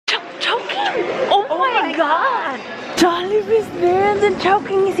Oh my god! Jollibee's there and then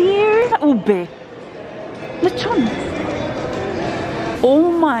Chowking is here. Ube. Lechon.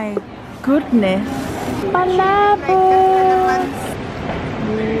 Oh my goodness. Palabok.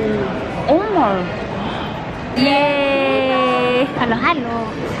 Oh my. Yay! Hello, hello.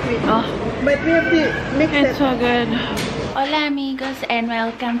 Oh. But we have to mix it. It's so good. Hola amigos and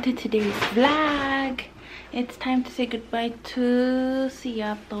welcome to today's vlog. It's time to say goodbye to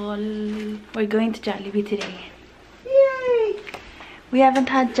Seattle. We're going to Jollibee today. Yay! We haven't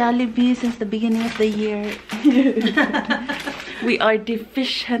had Jollibee since the beginning of the year. We are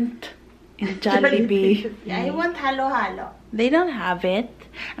deficient in Jollibee. I want halo-halo. They don't have it.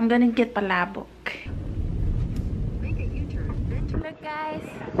 I'm gonna get palabok. Look guys,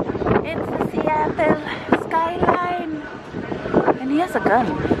 it's the Seattle skyline. And he has a gun.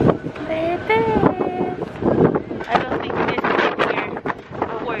 There it is. I don't think you guys can hear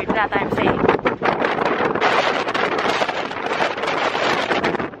a word that I'm saying.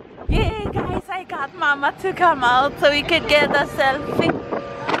 Yay guys, I got Mama to come out so we could get a selfie.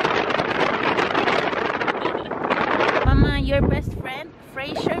 Mama, your best friend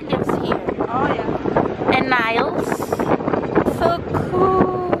Fraser lives here. Oh yeah. And Niles. So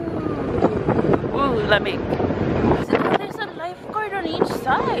cool. Ooh, let me. So there's a lifeguard on each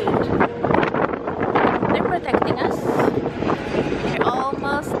side. They're protecting us. We're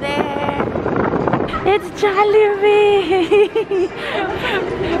almost there. It's Jollibee.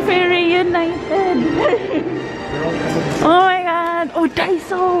 We're reunited. Oh my god. Oh,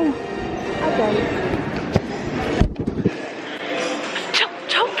 Daiso. Okay.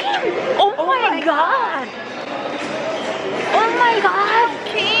 Chowking. Oh my god. Oh my god.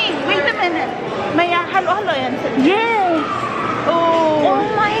 King, wait a minute. May halo-halo yan. Yes. Oh. Oh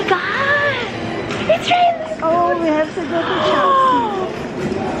my god. It's right there. Oh, we have to go to Chowking.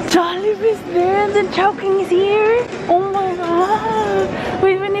 Jollibee's there and then Chowking is here. Oh my god.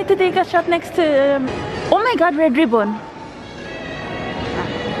 Wait, we need to take a shot next to... oh my god, red ribbon.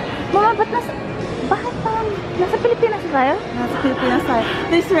 Mama, bakit parang nasa Pilipinas tayo? Nasa Pilipinas tayo.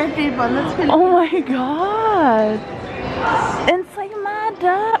 This red ribbon, let's Pilipinas. Oh my god.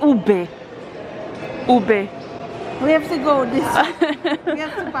 Ensaymada. Ube. Ube. We have to go this we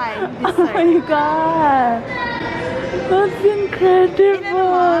have to buy this Oh my god. That's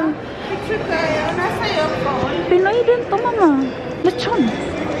incredible. Picture tayo. Nasa yung phone. Pinoy din to, Mama. Lechon.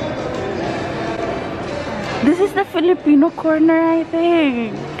 This is the Filipino corner, I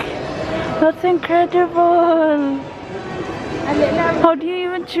think. That's incredible. How do you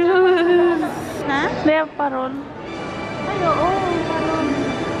even choose? Huh? They have parol. Ay, oo, parol.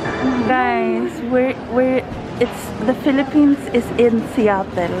 Guys, it's the Philippines is in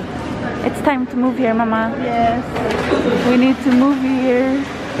Seattle. It's time to move here, Mama. Yes. We need to move here.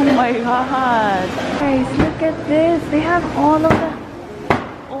 Oh my god. Guys, look at this. They have all of the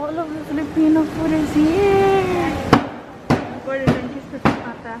Filipino food is here.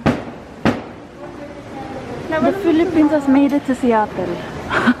 The Philippines has made it to Seattle.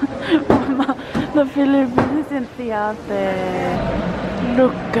 Mama, the Philippines is in Seattle.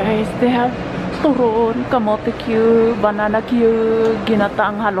 Look guys, they have turon, kamote cube, banana cube,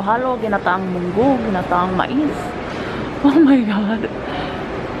 ginataang halo-halo, ginataang munggo, ginataang mais. Oh my god.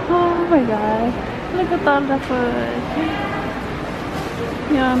 Oh my god. Look at all the food.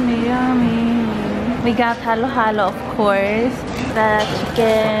 Yummy, yummy. We got halo-halo, of course. The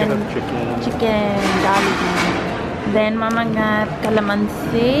chicken Jollibee. Then Mama got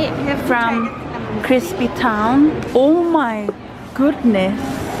calamansi from Crispy Town. Oh my goodness.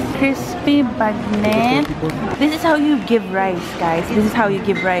 Crispy bagnet. This is how you give rice, guys. This is how you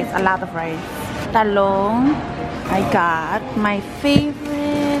give rice. A lot of rice. Talong. I got my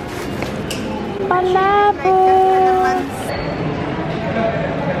favorite. Palabok.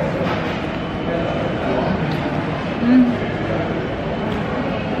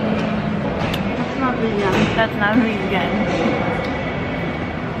 That's not vegan.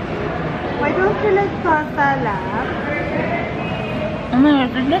 Why don't you like salad? Oh my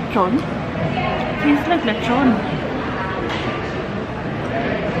god, it's lechon. Tastes like lechon.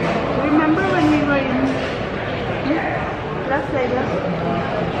 Remember when we were in Las Vegas?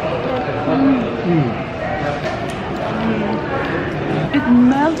 It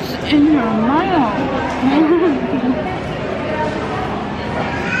melts in your mouth.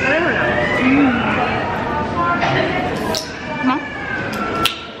 Huh?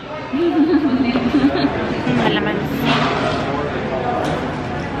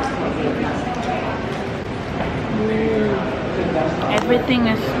 Everything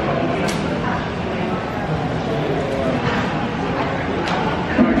is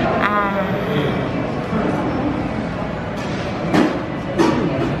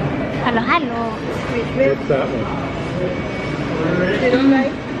Hello. What's that one? You don't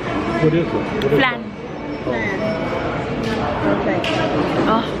like What is it? What is Flan. plan? Okay.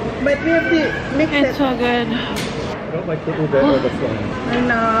 Oh, But we have to mix it's it. so good. that? I don't like the ube or the flan.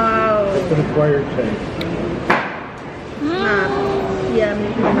 No. It's an acquired taste. Not yummy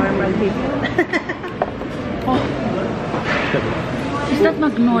for normal people. Oh, is that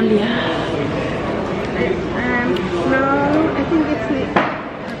magnolia? No, I think it's the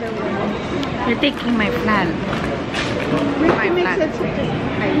other one. You're taking my flan. We My have to mix plan. it so just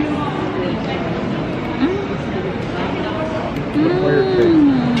nice. Acquired taste.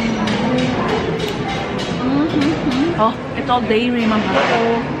 Oh, it's all dairy, mama.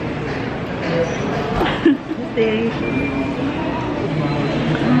 Dairy.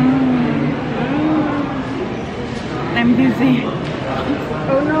 I'm busy.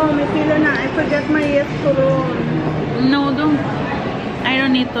 Oh no, may pila na. I forgot my yes turon. No, don't. I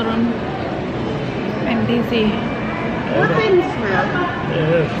don't need to run. I'm busy. What can you smell?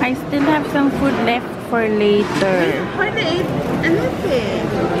 Yes. I still have some food left for later. For the eight, anything.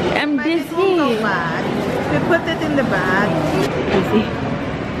 I'm But it won't go busy. bad. We put it in the bag. Busy.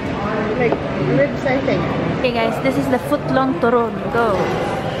 Like ribs, I think. Okay guys, this is the footlong turon. Go.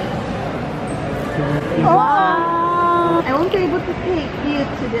 Wow! I won't be able to take you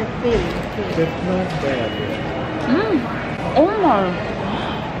to the thing. It's not bad. Oh my.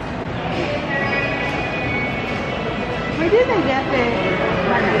 Where did I get it?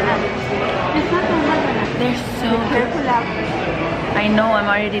 It's not a banana. They're so good. Careful out. I know, I'm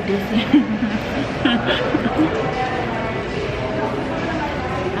already dizzy.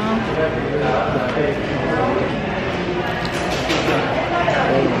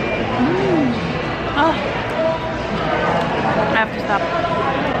 Oh. I have to stop.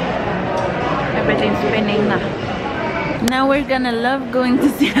 Everything's spinning now. Now we're gonna love going to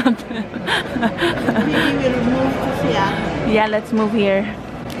Seattle. Maybe we'll move to Seattle. Yeah, let's move here.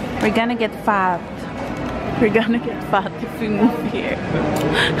 We're gonna get fat. We're gonna get fat if we move here.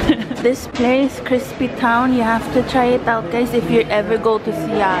 This place, Crispy Town, you have to try it out, guys, if you ever go to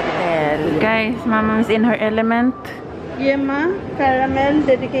Seattle. Guys, Mama is in her element. Yema, caramel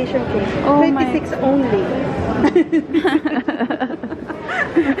dedication cake. Oh my- 26 only.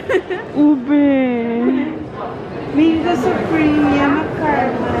 Ube. Mango Supreme, Yema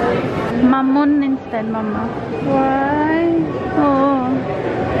caramel. Mamon instead, Mama. Why? Oh.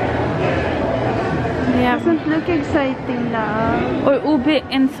 Yeah. Doesn't look exciting now. Or ube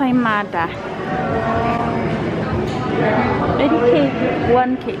ensaymada. Any cake.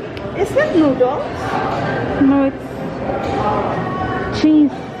 One cake. Is that noodles? No, it's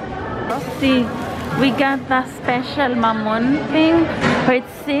cheese. See, we got the special mamon thing where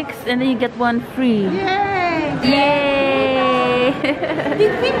it's 6 and then you get one free. Yay! Yay!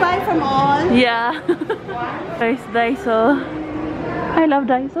 Did we buy from all? Yeah. There's Daiso. I love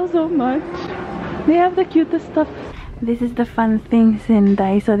Daiso so much. They have the cutest stuff. This is the fun things in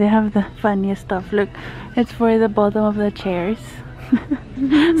Daiso. They have the funniest stuff. Look, it's for the bottom of the chairs.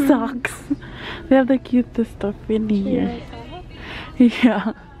 Socks. They have the cutest stuff in here.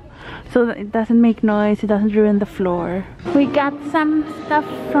 Yeah. So that it doesn't make noise, it doesn't ruin the floor. We got some stuff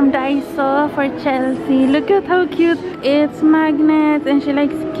from Daiso for Chelsea. Look at how cute. It's magnets and she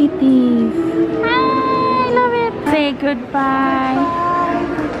likes kitties. I love it. Say goodbye.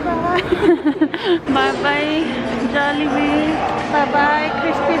 Bye-bye, Jollibee. Bye-bye,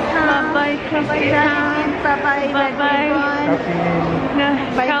 Crispy Town. Bye-bye, Crispy Town. Bye-bye, Bye-bye.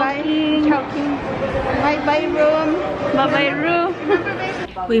 Bye-bye, Chowking. Chowking. Bye-bye, room. Bye-bye,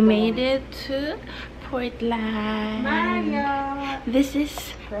 Roo. We made it to Portland. Mario. This is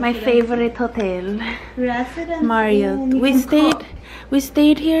my favorite hotel, Resident. Marriott. We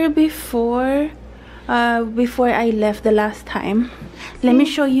stayed here before I left the last time. Let me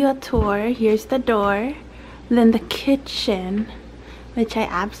show you a tour. Here's the door, then the kitchen, which I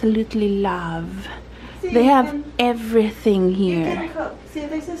absolutely love. They have everything here. See,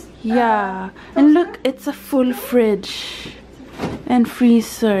 this is Yeah, and look, it's a full fridge and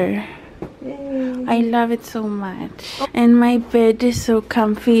freezer. I love it so much. And my bed is so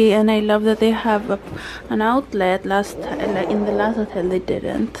comfy, and I love that they have an outlet. In the last hotel they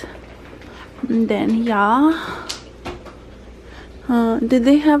didn't. And then yeah, did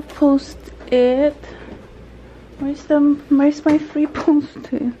they have post-it? Where's my free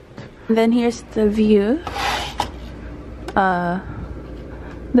post-it? And then here's the view.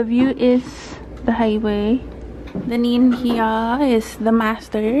 The view is the highway. Then in here is the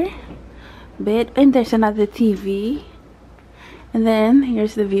master bed, and there's another TV. And then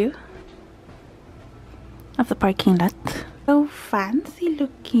here's the view of the parking lot. So fancy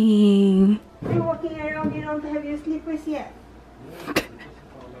looking. You're walking around, you don't have your slippers yet.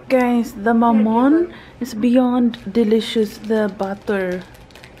 Guys, the mamon is beyond delicious. The butter.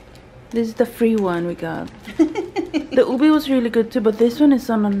 This is the free one we got. The ubi was really good too, but this one is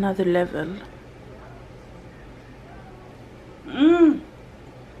on another level. Mmm.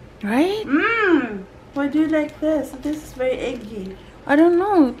 Right? Mmm. Why do you like this? This is very eggy. I don't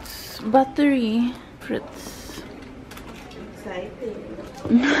know. It's buttery. Fruits. Exciting.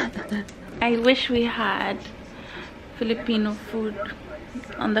 I wish we had Filipino food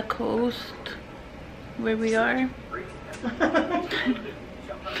on the coast where we are.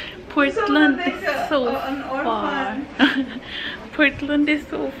 Portland is so far. Portland is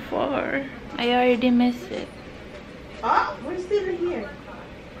so far. I already miss it. Oh, we're still here.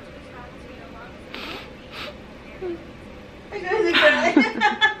 I'm going to cry.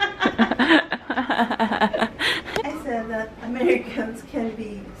 I said that Americans can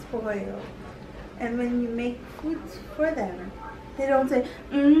be spoiled. And when you make foods for them, they don't say,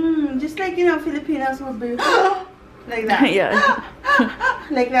 just like, you know, Filipinos will be like that. Yeah.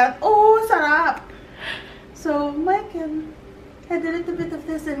 Like that. Oh, sarap. So Michael had a little bit of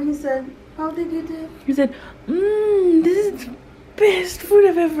this and he said, how did you do? He said, this is the best food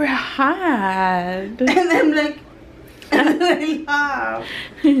I've ever had. And I'm like, and I laugh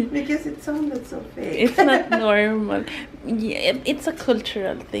because it sounded so fake. It's not normal. Yeah, it's a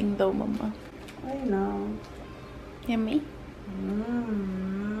cultural thing though, Mama. I know. Yummy.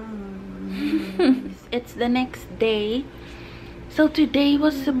 Mm. It's the next day. So today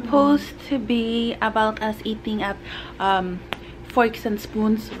was supposed to be about us eating at Forks and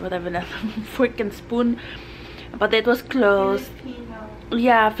Spoons, whatever that Fork and Spoon, but it was closed. Filipino.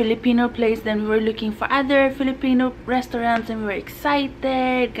 Yeah, Filipino place. Then we were looking for other Filipino restaurants and we were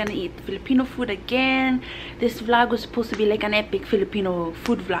excited, gonna eat Filipino food again. This vlog was supposed to be like an epic Filipino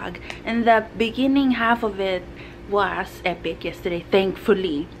food vlog, and the beginning half of it was epic yesterday,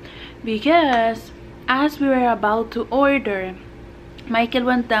 thankfully, because as we were about to order, Michael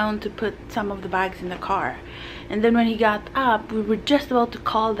went down to put some of the bags in the car, and then when he got up, we were just about to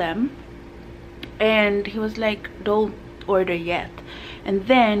call them and he was like, don't order yet. And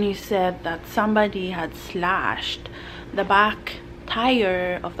then he said that somebody had slashed the back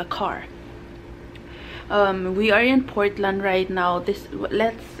tire of the car. We are in Portland right now.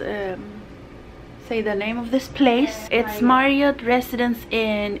 Let's say the name of this place. It's Marriott Residence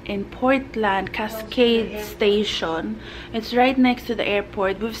Inn in Portland, Cascade Station. It's right next to the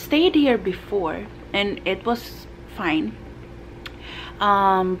airport. We've stayed here before and it was fine.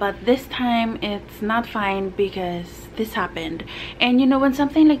 But this time it's not fine because this happened. And you know, when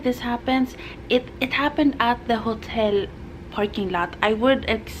something like this happens, it happened at the hotel parking lot. I would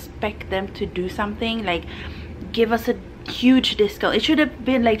expect them to do something like give us a huge discount. It should have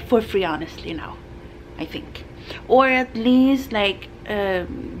been like for free, honestly, now I think, or at least like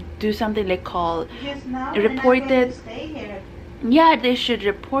do something like call, report it. Yeah, they should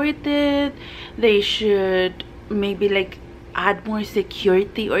report it. They should maybe like add more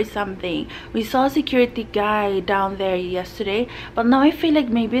security or something. We saw a security guy down there yesterday, but now I feel like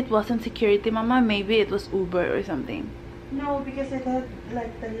maybe it wasn't security, Mama. Maybe it was Uber or something. No, because it had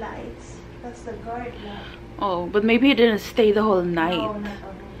like the lights. That's the guard light. Oh, but maybe it didn't stay the whole night. No, not at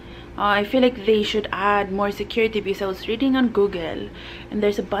all. I feel like they should add more security because I was reading on Google and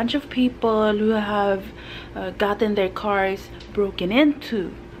there's a bunch of people who have gotten their cars broken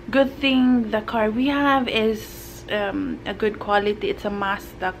into. Good thing the car we have is a good quality. It's a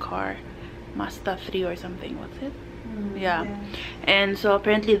Mazda car, Mazda 3 or something. What's it? Yeah. And so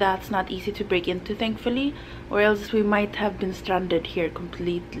apparently that's not easy to break into, thankfully, or else we might have been stranded here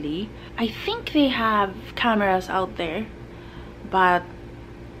completely. I think they have cameras out there, but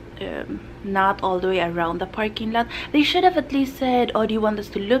not all the way around the parking lot. They should have at least said, oh, do you want us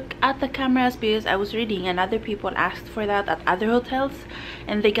to look at the cameras? Because I was reading and other people asked for that at other hotels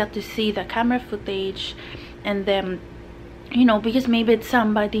and they got to see the camera footage. And then, you know, because maybe it's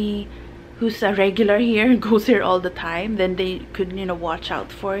somebody who's a regular here and goes here all the time, then they could, you know, watch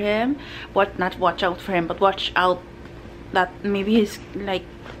out for him. Not watch out for him, but watch out that maybe he's like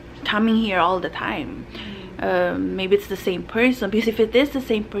coming here all the time. Maybe it's the same person, because if it is the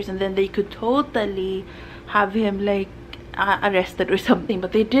same person, then they could totally have him like arrested or something.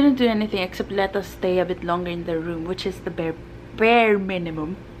 But they didn't do anything except let us stay a bit longer in the room, which is the bare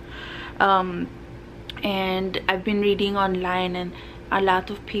minimum. And I've been reading online and a lot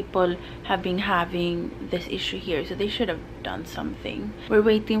of people have been having this issue here, so they should have done something. We're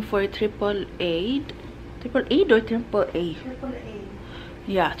waiting for triple A or triple A? Triple A.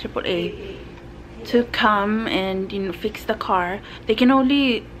 Yeah, triple A. to come and, you know, fix the car. They can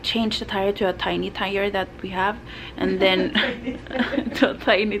only change the tire to a tiny tire that we have, and then to a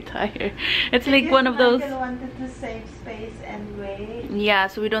tiny tire. It's like one of those. Michael wanted to save space anyway. Yeah,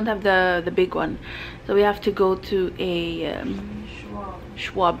 so we don't have the big one, so we have to go to a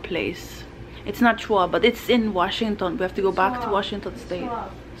Schwab place. It's not Schwab, but it's in Washington. We have to go back to Washington State.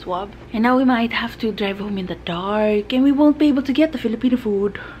 Schwab. And now we might have to drive home in the dark, and we won't be able to get the Filipino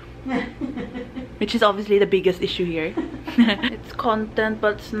food. Which is obviously the biggest issue here. It's content,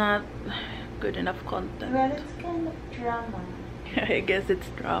 but it's not good enough content. Well, it's kind of drama. I guess it's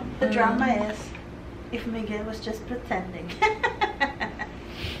drama. The drama is if Miguel was just pretending.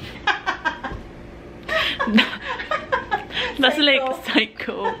 That's like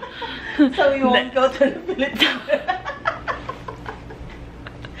psycho. So we won't go to the Philippines.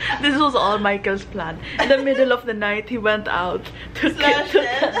 This was all Michael's plan. In the middle of the night, he went out to get the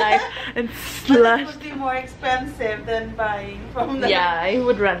knife and slashed. It would be more expensive than buying from the... Yeah, he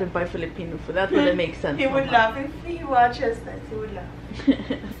would rather buy Filipino food. That wouldn't make sense. He would laugh if he watches this. He would laugh.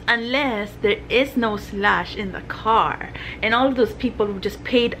 Unless there is no slash in the car, and all of those people who just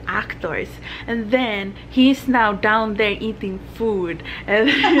paid actors, and then he's now down there eating food, and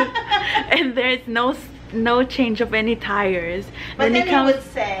and there's no change of any tires. But then he would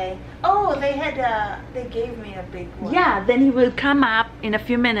say, oh, they gave me a big one. Yeah, then he will come up in a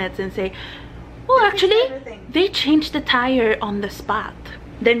few minutes and say, oh, actually they changed the tire on the spot.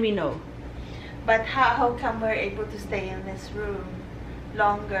 Then we know. But how come we're able to stay in this room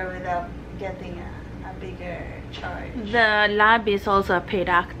longer without getting a bigger charge? The lab is also a paid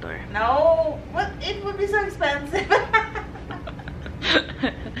actor. No, but it would be so expensive.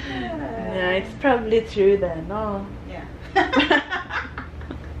 Yeah, it's probably true then. No. Yeah.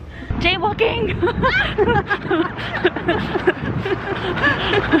 Jaywalking.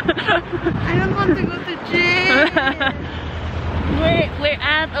 I don't want to go to jail. We're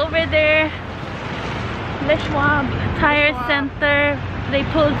at over there, the Schwab Tire Center. They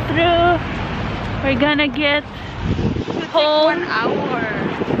pulled through. We're gonna get home. 1 hour.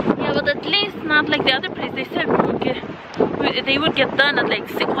 Yeah, but at least not like the other place. They said they would get done at like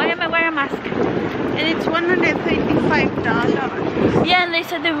 6. Why am I wearing a mask? And it's $135. Yeah, and they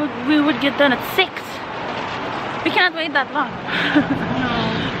said we would get done at 6. We cannot wait that long. No.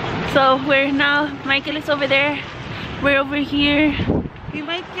 So we're now, Michael is over there. We're over here. We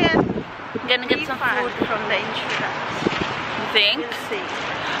might get Gonna get some food from the insurance. You think? We'll see.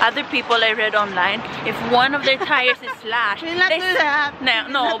 Other people I read online, if one of their tires is slashed, We'll not do that.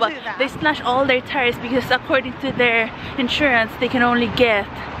 No, but they slash all their tires because according to their insurance, they can only get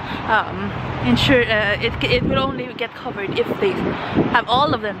it will only get covered if they have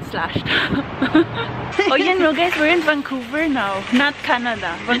all of them slashed. Oh yeah, no guys, we're in Vancouver now, not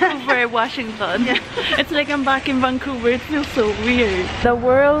Canada. Vancouver, Washington. Yeah. It's like I'm back in Vancouver. It feels so weird. The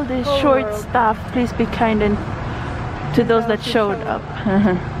world is short-staffed. Please be kind and to those that showed up.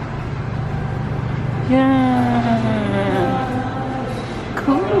 Yeah.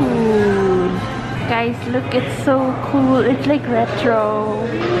 Cool. Guys, look, it's so cool. It's like retro.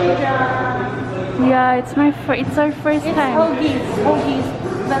 Yeah, it's our first time. Hoagies.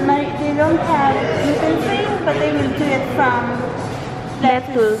 But they don't have gluten free, but they will do it from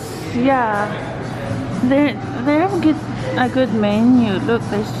lettuce. Yeah. They have a good menu. Look,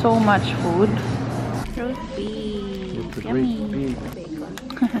 there's so much food. Roast beef. Yummy.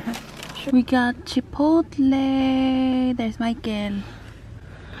 We got Chipotle. There's Michael.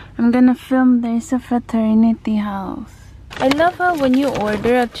 I'm gonna film. There's a fraternity house. I love how when you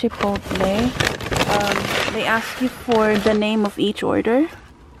order at Chipotle, they ask you for the name of each order.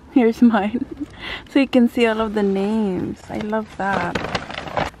 Here's mine. So you can see all of the names. I love that.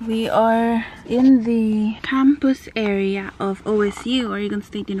 We are in the campus area of OSU, Oregon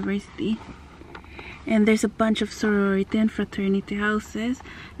State University. And there's a bunch of sorority and fraternity houses.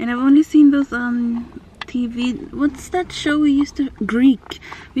 And I've only seen those on TV. What's that show we used to... Greek.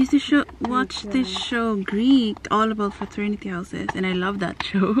 We used to watch this show, Greek, all about fraternity houses. And I love that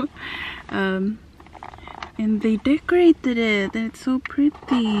show. And they decorated it. And it's so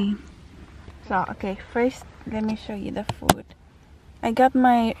pretty. So, okay. First, let me show you the food. I got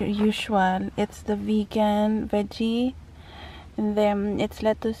my usual. It's the vegan veggie. And then it's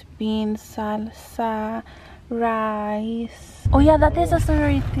lettuce, beans, salsa, rice. Oh yeah, that is a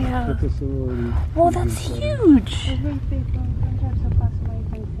sorority house. Oh, that's huge.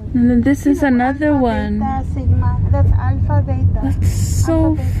 And then this is another one. Beta, sigma. That's alpha, beta. That's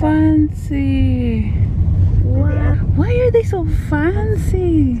so fancy. Wow. Why are they so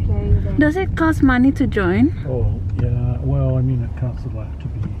fancy? Does it cost money to join? Oh, yeah. Well, I mean, it costs a lot to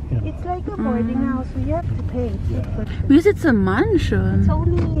be It's like a boarding house, so you have to pay. Because it's a mansion. It's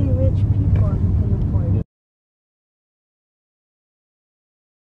only rich people who can afford it.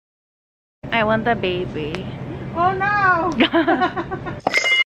 I want a baby. Oh no!